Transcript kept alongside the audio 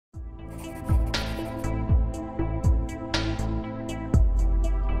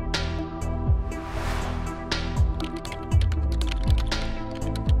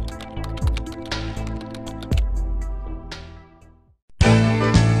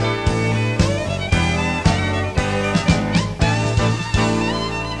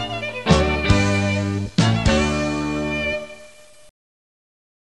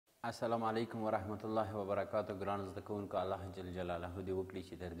السلام علیکم ورحمت الله وبرکاتو. ګرانو زده کوونکو، الله جل جلاله دې وکړي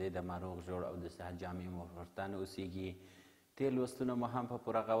چې تر دې دمه روغ جوړ او د صحت جامې مو ورتانه اوسیږي. تېر لوستونه مو هم په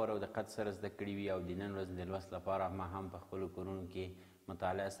پوره غور او دقت سره زده کړي وي او د نن ورځ د لوست لپاره ما هم په خپلو کورونو کې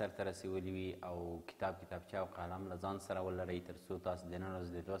مطالعه سرته رسولي وي او کتابچه او قلم له ځان سره ولرئ تر څو تاسو د نن ورځ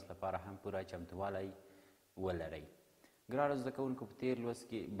د لوست لپاره هم پوره چمتووالی ولرئ. ګرانو زده کوونکو، په تېر لوست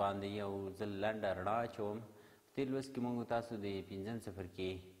کې باندې یو ځل لنډه رڼا اچوم. په تېر لوست کې موږ تاسو د 5م صفر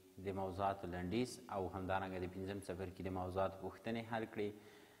کې د موضوعاتو لنډیز او همدارنګه د 5م صفر کې د موضوعاتو پوښتنې حل کړې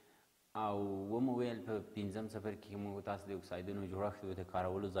او ومو ویل په 5م صفر کې موږ تاسو د اکسایدونو جوړښت د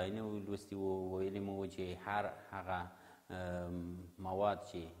کارولو ځایونه لوستي وو. ویلي مو چې هر هغه مواد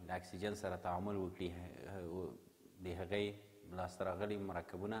چې د اکسیجن سره تعامل وکړي د هغې لاسته راغلي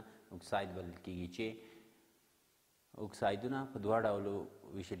مرکبونه اکساید بلل کیږي، چې اکسایدونه په دوه ډولو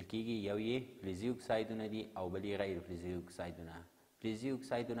ویشل کیږي. یو یې فلزي اکسایدونه دي او بل یې غیر فلزي اکسایدونه. فلزي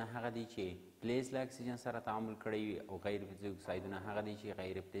اکسایدونه هغه دي چې فلز له اکسیجن سره تعامل کړی وي او غیر فلزي اکسایدونه هغه دي چې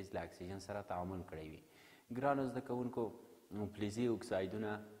غیر فلز له اکسیجن سره تعامل کړی وي. ګرانو زده کوونکو، فلزي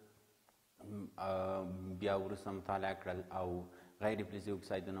اکسایدونه بیا وروسته مطالعه کړل او غیر فلزي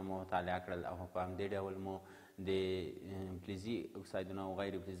اکسایدونه مو مطالعه کړل او په همدې ډول مو د فلزي اکسایدونو او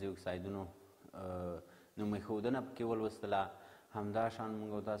غیر فلزي اکسایدونو نوم ایښودنه پکې ولوستله. همداشان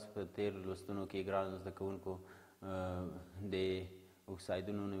موږ تاسو په تېرو لوستونو کې ګرانو زده کوونکو د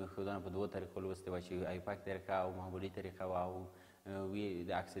اکسایدونو نوم ایښودنه په دوو طریقو لوستې وه، چې ایپاک طریقه او معمولي طریقه وه، او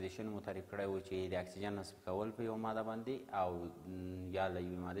د اکسیدیشن مو تعریف کړی و چې د اکسیجن نصب کول په یو ماده باندې او یا له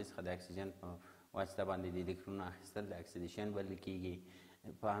یوې مادې څخه د اکسیجن په واسطه باندې د الکترونونو اخیستل د اکسیدیشن بلل کیږي.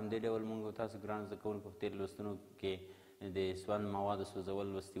 په همدې ډول موږ تاسو ګرانو زده کوونکو په تېرو لوستونو کې د سون موادو سوځول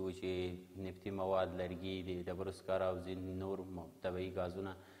لوستي وو، چې نفتي مواد، لرګي، د ډبرو سکاره او ځینې نور طبیعي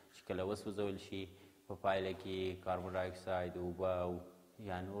ګازونه چې کله وسوځول شي په پایله کې کاربن ډای اکساید، اوبه او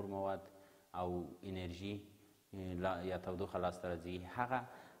یا نور مواد او انرژي یا تودوخه لاسته راځي. هغه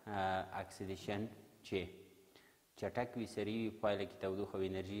اکسیدیشن چې چټک وي، سریع وي، په پایله کې تودوخه او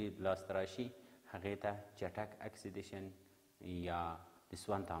انرژي لاسته راشي، هغې ته چټک اکسیدیشن یا د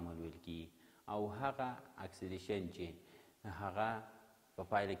سون تعامل ویل کیږي. او هغه اکسیدیشن چې هغه په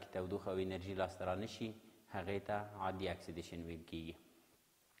پایله کې تودوخه او انرژي لاسته رانشي، هغې ته عادي اکسیدیشن ویل کیږي.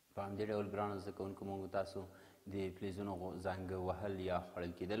 په همدې ډول ګرانو زده کوونکو، موږ تاسو د فلزونو زنګ وهل یا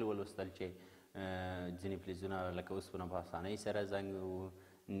خوړل کیدل ولوستل، چې ځینې فلزونه لکه اوسپنه په اسانۍ سره زنګ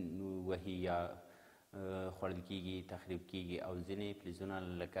وهي یا خوړل کیږي، تخریب کیږي، او ځینې فلزونه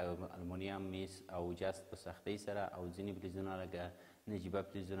لکه المونیم، میس او جست په سختۍ سره، او ځینې فلزونه لکه نجیبه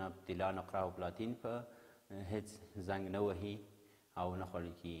فلزونه طلا، نقره او پلاتین په هیڅ زنګ نه وهي او نه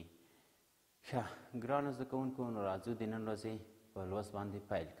خوړل کیږي. ښه ګرانو زده کوونکو، نو راځو د نن ورځې په لوست باندې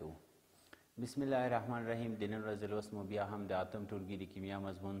پیل کوو. بسم الله الرحمن الرحیم. د نن ورځې لوست مو بیا هم د اتم ټولګي د کیمیا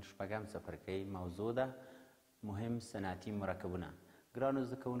مضمون 6م څپرکۍ موضوع ده مهم صنعتي مرکبونه. ګرانو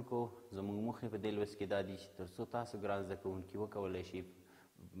زده کوونکو، زموږ موخې په دې لوست کې دا دي چې تر څو تاسو ګران زده کوونکي وکولی شئ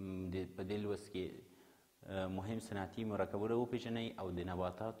په دې لوست کې مهم صنعتي مرکبونه وپېژنئ او د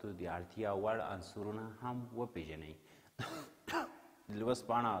نباتاتو د اړتیا وړ عنصرونه هم وپېژنئ. لوست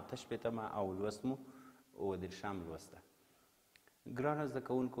پاڼه 8 او لوست مو 30 لوست ده. ګرانو زده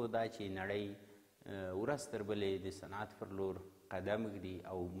کوونکو، دا چې نړۍ ورځ تر بلې د صنعت پر لور قدم ږدي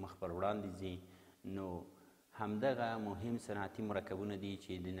او مخ پر وړاندې ځي، نو همدغه مهم صنعتي مرکبونه دي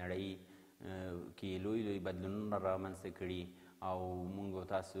چې د نړۍ کې لوی لوی بدلونونه رامنځته کړي او موږ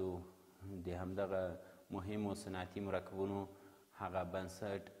تاسو د همدغه مهمو صنعتي مرکبونو هغه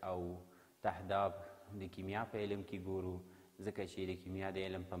بنسټ او تهداب د کیمیا په علم کې ګورو، ځکه چې د کیمیا د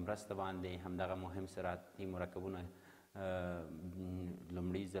علم په مرسته باندې همدغه مهم صنعتي مرکبونه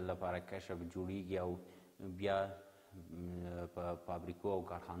لومړي ځل لپاره کشف جوړیږي او بیا په فابریکو او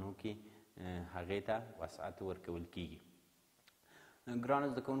کارخانو کې هغې ته وسعت ورکول کیږي.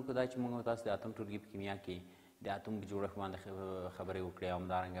 ګرانو زده کوونکو، دا چې موږ تاسو د اتم ټولګي په کیمیا کې د اتم په جوړښت باندې خبرې وکړې او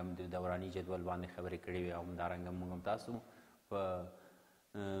همدارنګه هم د دوراني جدول باندې خبرې کړې وې او همدارنګه موږ هم تاسو په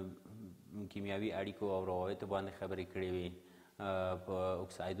کیمیاوي اړیکو او روابطو باندې خبرې کړې وې، په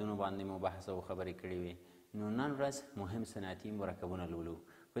اکسایدونو باندې مو بحث او خبرې کړې وې. نو نن ورځ مهم صنعتي مرکبونه لولو.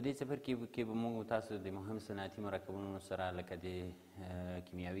 په دې څپرکي کې به موږ تاسو د مهم صنعتي مرکبونو سره لکه د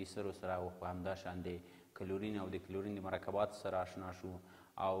کیمیاوي سرو سره او په همداشان د کلورین او د کلورین د مرکباتو سره اشنا شو،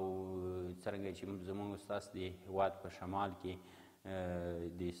 او څرنګه چې زموږ ستاسو د هېواد په شمال کې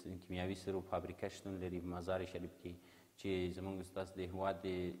د کیمیاوي سرو فابریکه شتون لري په مزار شریف کې، چې زموږ ستاسو د هېواد د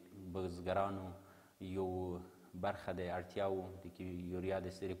بزګرانو یو برخه د اړتیاو د یوریا د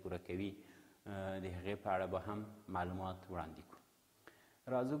سرې پوره کوي، د هغې په اړه به هم معلومات وړاندې کړو.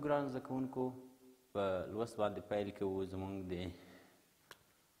 راځو ګران زده کوونکو، په لوست باندې پیل کوو. زموږ د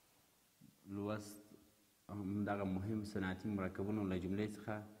لوست همدغه مهم صنعتي مرکبونو له جملې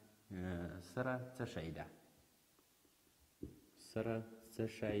څخه سره څه شی ده؟ سره څه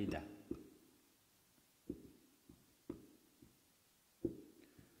شی ده؟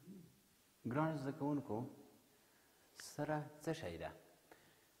 ګرانو زده کوونکو سره څه شی ده؟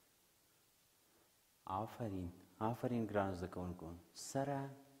 آفرین ګرانو زده کوونکو، سره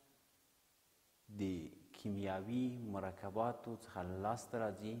د کیمیاوي مرکباتو څخه لاسته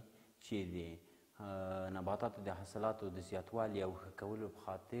راځي چې د نباتاتو د حاصلاتو د زیاتوالي او ښه کولو په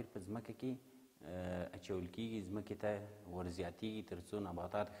خاطر په ځمکه کې اچول کېږي، ځمکې ته ورزیاتېږي تر څو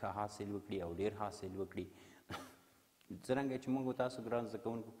نباتات ښه حاصل وکړي او ډېر حاصل وکړي. څرنګه چې موږ تاسو ګران زده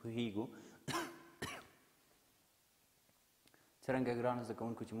کوونکو پوهېږو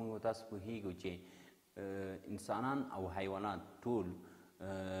چې انسانان او حیوانات ټول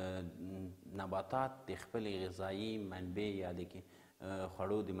نباتات د خپلې غذایي منبع یا د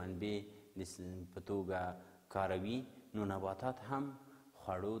خوړو د منبع په توګه کاروي، نو نباتات هم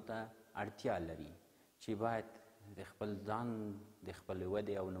خوړو ته اړتیا لري چې باید د خپل ځان د خپل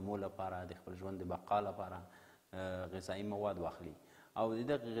ودې او نمو لپاره د خپل ژوند د بقا لپاره غذایي مواد واخلي او د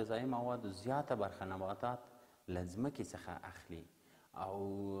دغه غذایي موادو زیاته برخه نباتات له ځمکې څخه اخلي او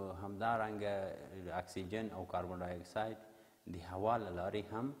همدارنګه اکسیجن او کاربن ډای اکساید د هوا له لارې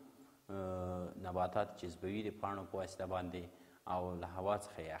هم نباتات جذبوي د پاڼو په واسطه باندې او له هوا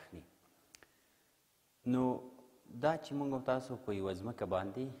څخه یې اخلي. نو دا چې موږ تاسو په یوه ځمکه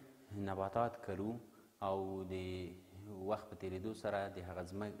باندې نباتات کرو او د وخت په تېرېدو سره د هغه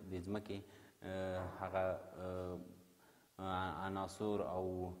د ځمکې هغه عناصر او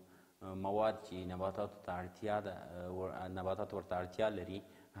مواد چې نباتات ورته اړتیا لري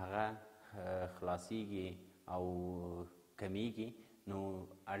هغه خلاصیږي او کمیږي، نو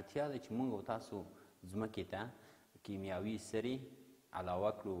اړتیا ده چې موږ تاسو ځمکې ته کیمیاوي سرې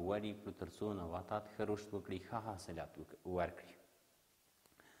علاوه کړو، ورې کړو تر څو نباتات ښه رشد وکړي، ښه حاصلات ورکړي.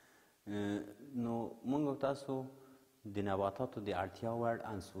 نو موږ تاسو د نباتاتو د اړتیا وړ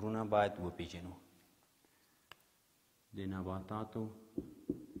عنصرونه باید وپېژنو. د نباتاتو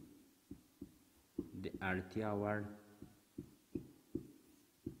د اړتیا وړ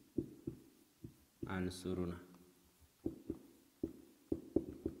عنصرونه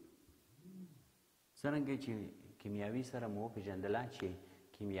څرنګه چې کیمیاوي سره مو وپېژندله چې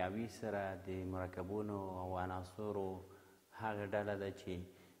کیمیاوي سره د مرکبونو او عناصرو هغه ډله ده چې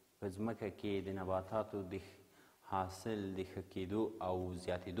په ځمکه کې د نباتاتو د حاصل د ښه کېدو او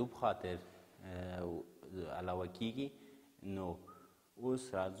زیاتېدو په خاطر علاوه کېږي. نو اوس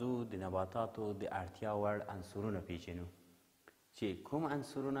راځو د نباتاتو د اړتیا وړ عنصرونه پېژنو چې کوم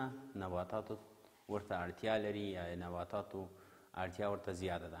عنصرونه نباتاتو ورته اړتیا لري یا نباتاتو اړتیا ورته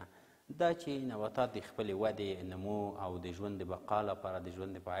زیاده ده. دا چې نباتات د خپلې ودې، نمو او د ژوند د بقا لپاره، د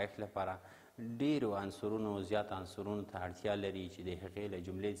ژوند د پایښت لپاره ډېرو عنصرونو، زیات عنصرونو ته اړتیا لري چې د هغې له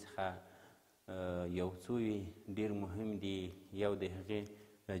جملې څخه یو څو ډېر مهم دي. یو د هغې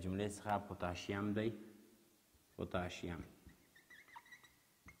له جملې څخه پوتاشیم دی، پوتاشیم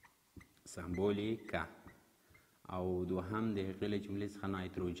سمبول یې که، او دوهم د هغې له جملې څخه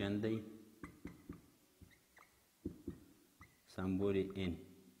نایتروجن دی، سمبول یې ان،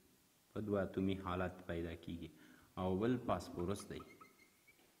 په دوه اتومي حالت پیدا کیږي، او بل فاسفورس دی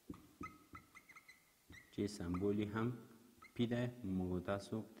چې سمبول یې هم پی دی. موږ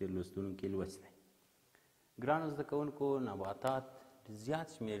تاسو تېر لوستونو کې لوستی. ګرانو زده کوونکو، نباتات زیات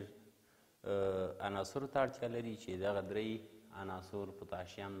شمېر عناصرو ته اړتیا لري چې دغه درې عناصر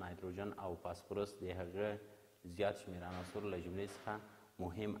پوتاشیم، نایتروجن او فاسفورس د هغه زیات شمېر عناصرو له جملې څخه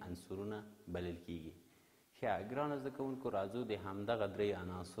مهم عنصرونه بلل کیږي. ښه ګرانو زده کوونکو، راځو د همدغه درې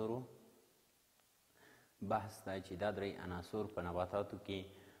عناصرو بحث ته چې دا درې عناصر په نباتاتو کې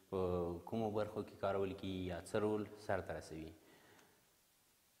په کومو برخو کې کارول کیږي یا څه رول سرته رسوي.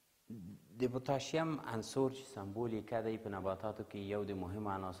 د پوتاشیم عنصر چې سمبول یې که دی په نباتاتو کې یو د مهمو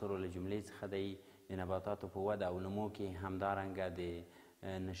عناصرو له جملې څخه دی. د نباتاتو په وده او نمو کې همدارنګه د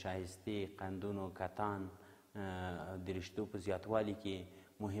نشایستې، قندونو، کتان د رشتو په زیاتوالي کې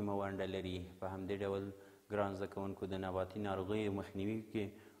مهمه ونډه لري. په همدې ډول ګران زده کوونکو، د نباتي ناروغیو مخنیوي کې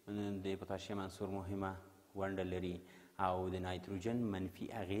د پوتاشیم عنصر مهمه ونډه لري او د نایتروجن منفي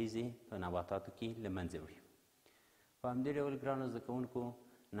اغیزې په نباتاتو کې له منځه وړي. په همدې ډول ګرانو زده کوونکو،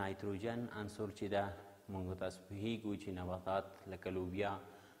 نایتروجن عنصر چې ده موږ تاسو پوهېږو چې نباتات لکه لوبیا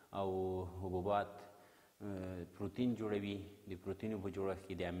او حبوبات پروتین جوړوي. د پروتینو په جوړښت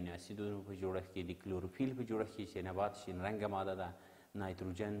کې، د امینو اسیدونو په جوړښت کې، د کلوروفیل په جوړښت کې چې نبات شین رنګه ماده ده،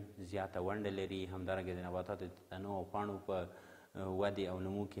 نایتروجن زیاته ونډه لري. همدارنګه د نباتاتو د تنو او پاڼو په ودې او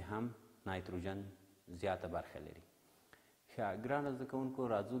نمو کې هم نایتروجن زیاته برخه لري. ښه ګرانو زده کوونکو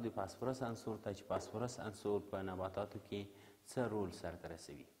راځو د فاسفورس عنصر ته چې فاسفورس عنصر په نباتاتو کې څه رول سرته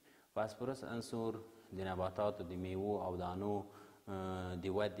رسوي. فاسفورس عنصر د نباتاتو د میوو او دانو د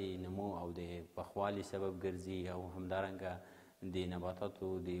ودې، نمو او د پخوالي سبب ګرځي او همدارنګه د نباتاتو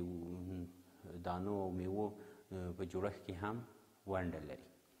د دانو او میوو په جوړښت کې هم ونډه لري.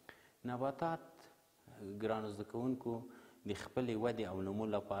 نباتات ګرانو زده کوونکو د خپلې ودې او نمو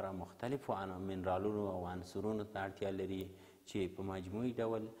لپاره مختلفو منرالونو او عنصرونو ته اړتیا لري چې په مجموعي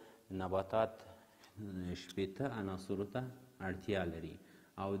ډول نباتات 80 عناصرو ته اړتیا لري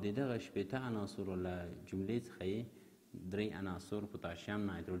او د دغه 80 عناصرو له جملې څخه یې 3 عناصر پوتاشیم،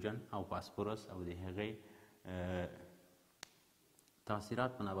 نایتروجن او فاسفورس او د هغې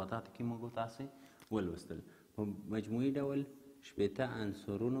تاثیرات په نباتاتو کې موږ تاسې ولوستل. په مجموعي ډول 80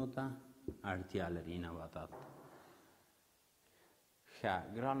 عنصرونو ته اړتیا لري نباتات. ښه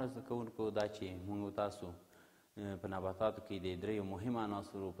ګرانو زده کوونکو دا چې موږ تاسو په نباتاتو کې د 3 مهم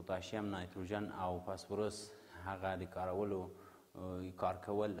عناصرو پوتاشیم، نایتروجن او فاسفورس هغه د کار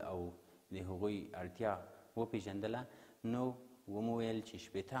کول او د هغوی اړتیا وپېژندله، نو ومو ویل چې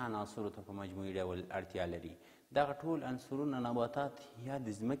 80 عناصرو ته په مجموعي ډول اړتیا لري. دغه ټول عنصرونه نباتات یا د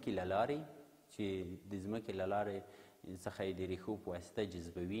ځمکې له لارې چې د ځمکې له لارې څخه یې د ریښو په واسطه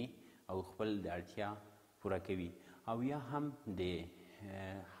جذبوي او خپل د اړتیا پوره کوي، او یا هم د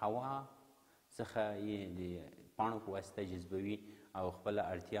هوا څخه یې د پاڼو په واسطه جذبوي او خپله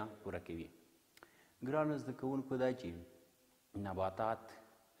اړتیا پوره کوي. ګرانو زده کوونکو دا چې نباتات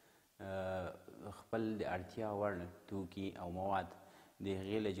خپل د اړتیا وړ توکي او مواد د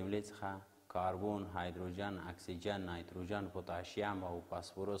هغې له جملې څخه کاربون، هایدروجن، اکسیجن، نایتروجن، پوتاشیم او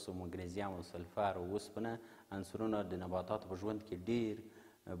فاسفورس او مګنیزیم او سلفر او اوسپنه عنصرونه د نباتاتو په ژوند کې ډېر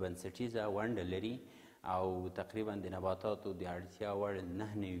بنسټیزه ونډه لري او تقریبا د نباتاتو د اړتیا وړ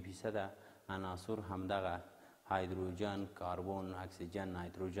 99% عناصر همدغه هایدروجن، کاربون، اکسیجن،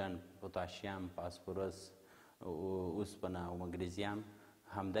 نایتروجن، پوتاشیم، فاسفورس، اوسپنه او مګنیزیم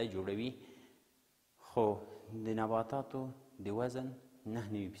همدا جوړوي. خو د نباتاتو د وزن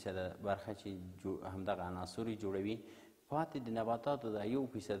 99% برخه چې همدغه عناصر جوړوي، پاتې د نباتاتو د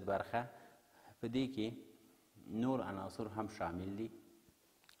 1% برخه په دې کې نور عناصر هم شامل دي.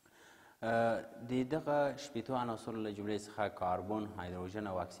 د دغه 80 عناصرو له جملې څخه کاربون، هایدروجن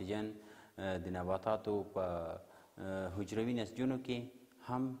او اکسیجن د نباتاتو په حجروي نسجونو کې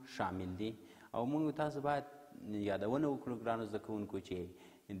هم شامل دي او موږ تاسو باید یادونه وکړو ګرانو زده کوونکو چې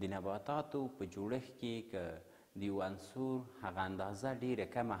د نباتاتو په جوړښت کې که د یو عنصر هغه اندازه ډېره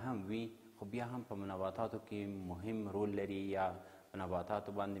کمه هم وي، خو بیا هم په نباتاتو کې مهم رول لري یا په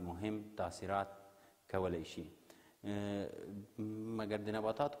نباتاتو باندې مهم تاثیرات کولی شي. مګر د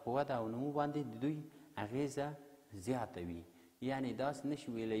نباتاتو په وده او نمو باندې د دوی اغیزه زیاته وي. یعنې داسې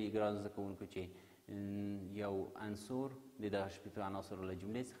نشي ویلی ګرانو زده کوونکو چې یو عنصر د دغه 80 عناصرو له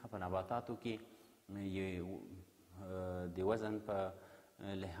جملې څخه په نباتاتو کې د وزن په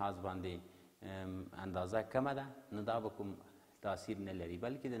لحاظ باندې اندازه کمه ده، نو دا به کوم تاثیر نه لري،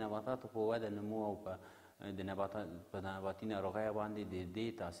 بلکې د نباتاتو په وده، نمو او په نباتي ناروغیو باندې د دې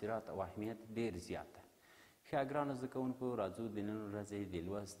تاثیرات او اهمیت ډېر زیات ده. ښه ګرانو زده کوونکو راځو د نن ورځې د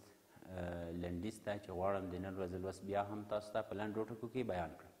لوست لنډیز ته چې غواړم د نن ورځې لوست بیا هم تاسو ته په لنډو ټکو کې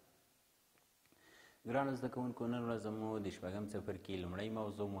بیان کړم. ګرانو زده کوونکو نن ورځ مو د 6م څپرکي لومړی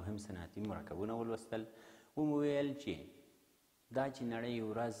موضوع مهم صنعتي مرکبونه ولوستل. ومو ویل چې دا چې نړۍ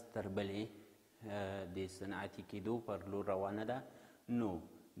ورځ تر بلې د صنعتي کېدو پر لور روانه ده، نو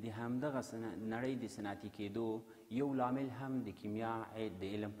د همدغه نړۍ د صنعتي کېدو یو لامل هم د کیمیا د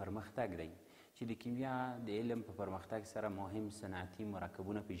علم پرمختګ دی چې د کیمیا د علم په پرمختګ سره مهم صنعتي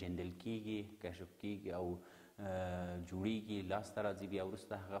مرکبونه پیژندل کیږي، کشف کیږي او جوړیږي، لاسته راځي، بیا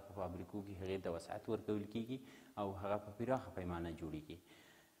وروسته هغه په فابریکو کې هغې ته وسعت ورکول کیږي او هغه په پراخه پیمانه جوړیږي.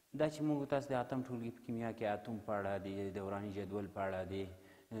 دا چې موږ تاسو د اتم ټولګي په کیمیا کې اتوم په اړه، د دوراني جدول په اړه، د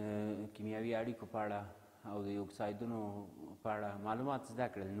کیمیاوي اړیکو په اړه او د اکسایدونو په اړه معلومات زده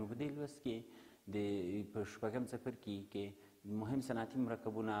کړل، نو په دې لوست کې په 6م څپرکي کې مهم صنعتي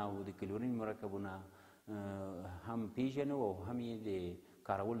مرکبونه او د کلورین مرکبونه هم پیژنو او هم یې د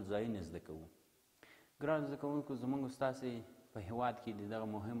کارولو ځایونه زده کوو. ګرانو زده کوونکو زموږ ستاسې په هېواد کې د دغه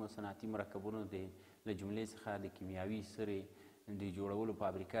مهمو صنعتي مرکبونو له جملې څخه د کیمیاوي سرې د جوړولو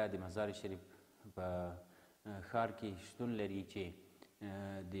فابریکه د مزار شریف په ښار کې شتون لري چې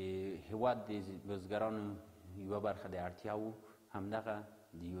د هېواد د بزګرانو یوه برخه د اړتیاوو همدغه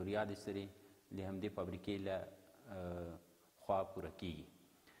د یوریا د سرې د همدې فابریکې له خوا پوره کیږي.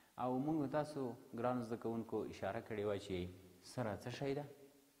 او موږ تاسو ګرانو زده کوونکو اشاره کړې وه چې سره څه شی ده؟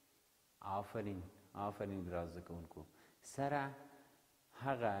 آفرین ګرانو زده کوونکو، سره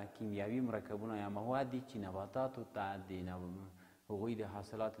هغه کیمیاوي مرکبونه یا مواد دي چې نباتاتو ته د هغوی د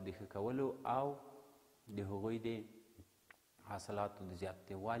حاصلاتو د ښه کولو او د هغوی د حاصلاتو د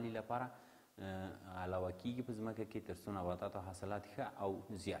زیاتوالي لپاره علاوه کیږي په ځمکه کې تر څو نباتاتو حاصلات ښه او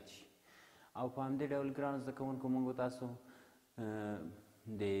زیات شي. او په همدې ډول ګرانو زده کوونکو موږ تاسو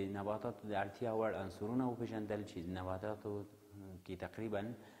د نباتاتو د اړتیا وړ عنصرونه وپېژندل چې نباتاتو کې تقریبا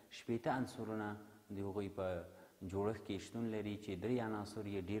 80 عنصرونه د هغوی په جوړښت کې شتون لري چې 3 عناصر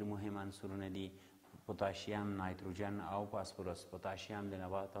یې ډېر مهم عنصرونه دي: پوتاشیم، نایتروجن او فاسفورس. پوتاشیم د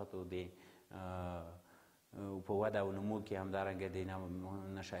نباتاتو د په وده او نمو کې همدارنګه د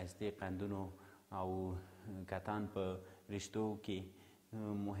نشایستې قندونو او کتان په رشتو کې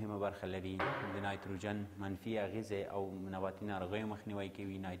مهمه برخه لري. د نایتروجن منفي اغیزې او نباتي ناروغیو مخنیوی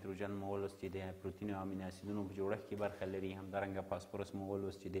کوي. نایتروجن مو ولوست چې د پروتین او امینو اسیدونو په جوړښت کې برخه لري. همدارنګه فاسفورس مو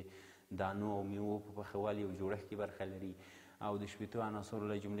ولوست چې د دانو او میوو په پخوالي او جوړښت کې برخه لري. او د 80 عناصرو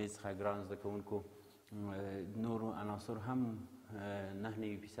له جملې څخه ګرانو زده کوونکو نورو عناصر هم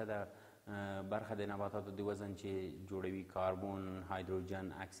 9% برخه د نباتاتو د وزن چې جوړوي: کاربون، هایدروجن،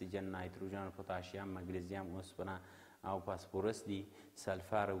 اکسیجن، نایتروجن، پوتاشیم، مګنیزیم، اوسپنه او فاسفورس دي.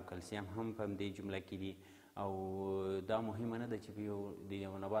 سلفر او کلسیم هم په همدې جمله کې دي. او دا مهمه نه ده چې د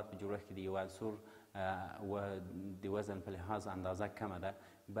یو نبات په جوړښت کې د یو عنصر د وزن په لحاظ اندازه کمه ده،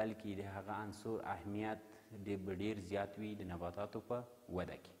 بلکې د هغه عنصر اهمیت ډېر زیات وي د نباتاتو په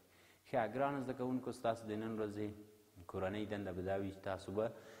وده کې. ښه ګرانو زده کوونکو، ستاسو د نن ورځې کورنۍ دنده به دا وي چې تاسو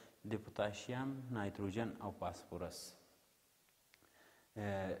به د پوتاشیم، نایتروجن او فاسفورس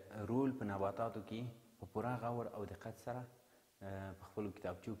رول په نباتاتو کې په پوره غور او دقت سره په خپلو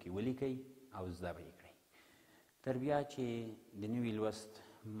کتابچو کې ولیکئ او زده به یې کړئ. تر بیا چې د نوي لوست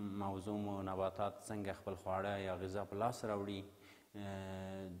موضوع مو نباتات څنګه خپل خواړه یا غذا په لاس راوړي،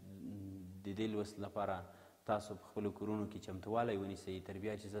 د دې لوست لپاره تاسو په خپلو کورونو کې چمتوالی ونیسئ. تر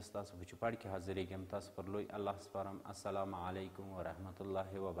بیا چې زه ستاسو په چوپړ کې حاضرېږم، تاسو پر لوی الله سپارم. السلام علیکم ورحمة الله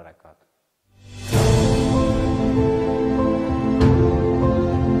وبرکاته.